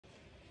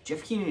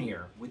Jeff Keenan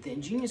here with the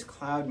EnGenius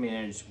Cloud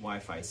Managed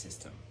Wi-Fi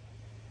System.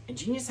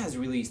 EnGenius has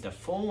released a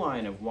full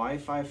line of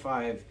Wi-Fi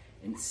 5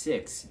 and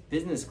 6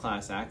 business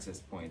class access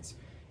points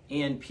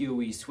and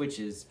PoE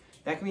switches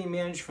that can be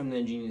managed from the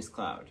EnGenius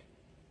Cloud.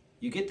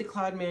 You get the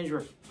Cloud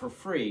Manager for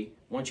free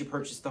once you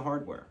purchase the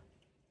hardware.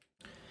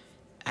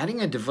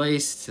 Adding a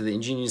device to the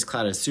EnGenius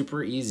Cloud is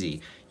super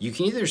easy. You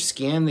can either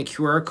scan the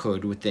QR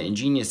code with the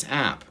EnGenius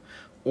app,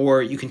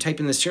 or you can type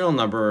in the serial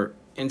number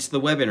into the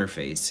web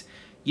interface.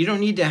 You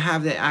don't need to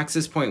have the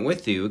access point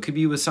with you. It could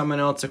be with someone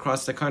else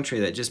across the country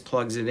that just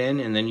plugs it in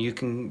and then you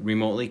can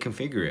remotely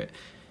configure it.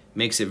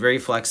 Makes it very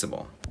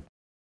flexible.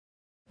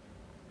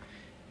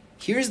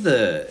 Here's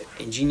the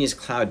EnGenius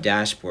Cloud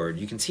dashboard.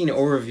 You can see an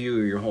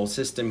overview of your whole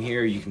system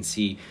here. You can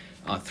see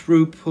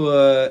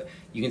throughput,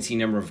 you can see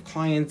number of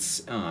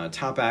clients,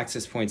 top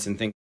access points, and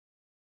things.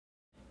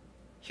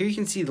 Here you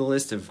can see the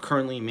list of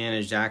currently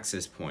managed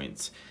access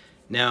points.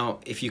 Now,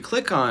 if you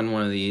click on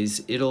one of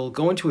these, it'll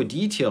go into a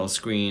detail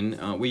screen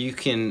where you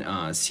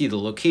can see the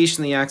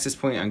location of the access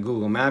point on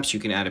Google Maps. You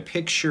can add a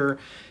picture,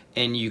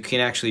 and you can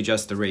actually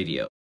adjust the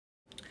radio.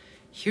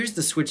 Here's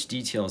the switch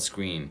detail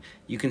screen.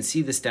 You can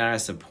see the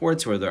status of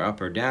ports, whether they're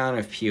up or down,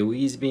 if PoE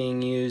is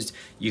being used.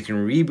 You can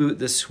reboot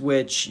the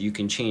switch. You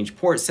can change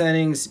port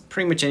settings.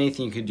 Pretty much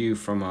anything you could do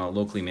from a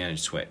locally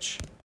managed switch.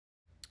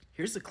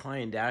 Here's the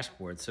client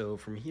dashboard. So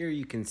from here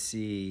you can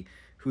see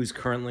who's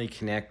currently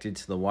connected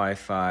to the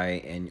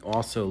Wi-Fi and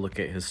also look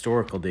at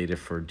historical data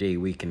for day,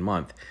 week, and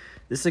month.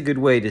 This is a good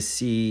way to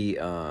see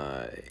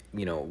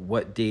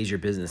what days your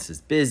business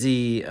is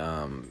busy,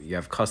 you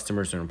have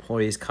customers or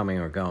employees coming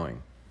or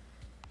going.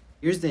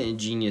 Here's the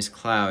EnGenius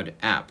Cloud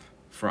app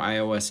for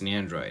iOS and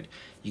Android.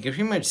 You can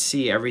pretty much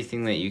see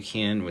everything that you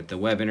can with the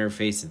web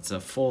interface. It's a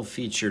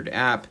full-featured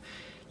app.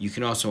 You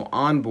can also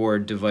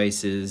onboard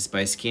devices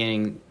by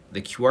scanning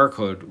the QR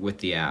code with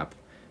the app.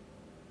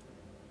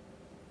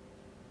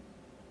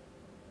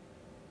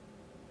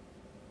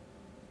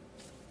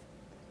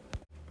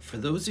 For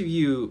those of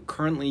you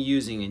currently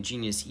using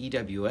EnGenius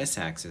EWS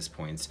access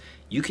points,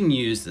 you can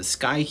use the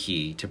Sky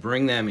Key to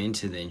bring them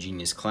into the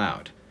EnGenius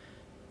Cloud.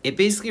 It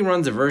basically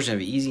runs a version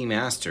of Easy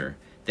Master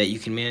that you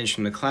can manage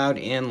from the cloud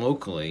and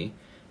locally.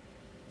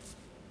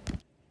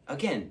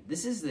 Again,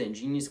 this is the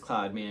EnGenius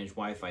Cloud Managed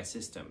Wi-Fi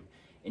System,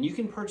 and you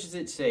can purchase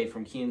it today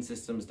from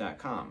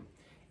KeenanSystems.com.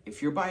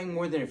 If you're buying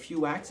more than a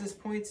few access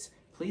points,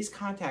 please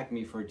contact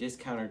me for a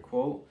discounted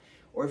quote.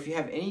 Or if you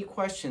have any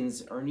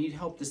questions or need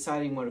help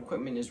deciding what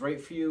equipment is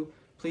right for you,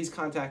 please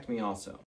contact me also.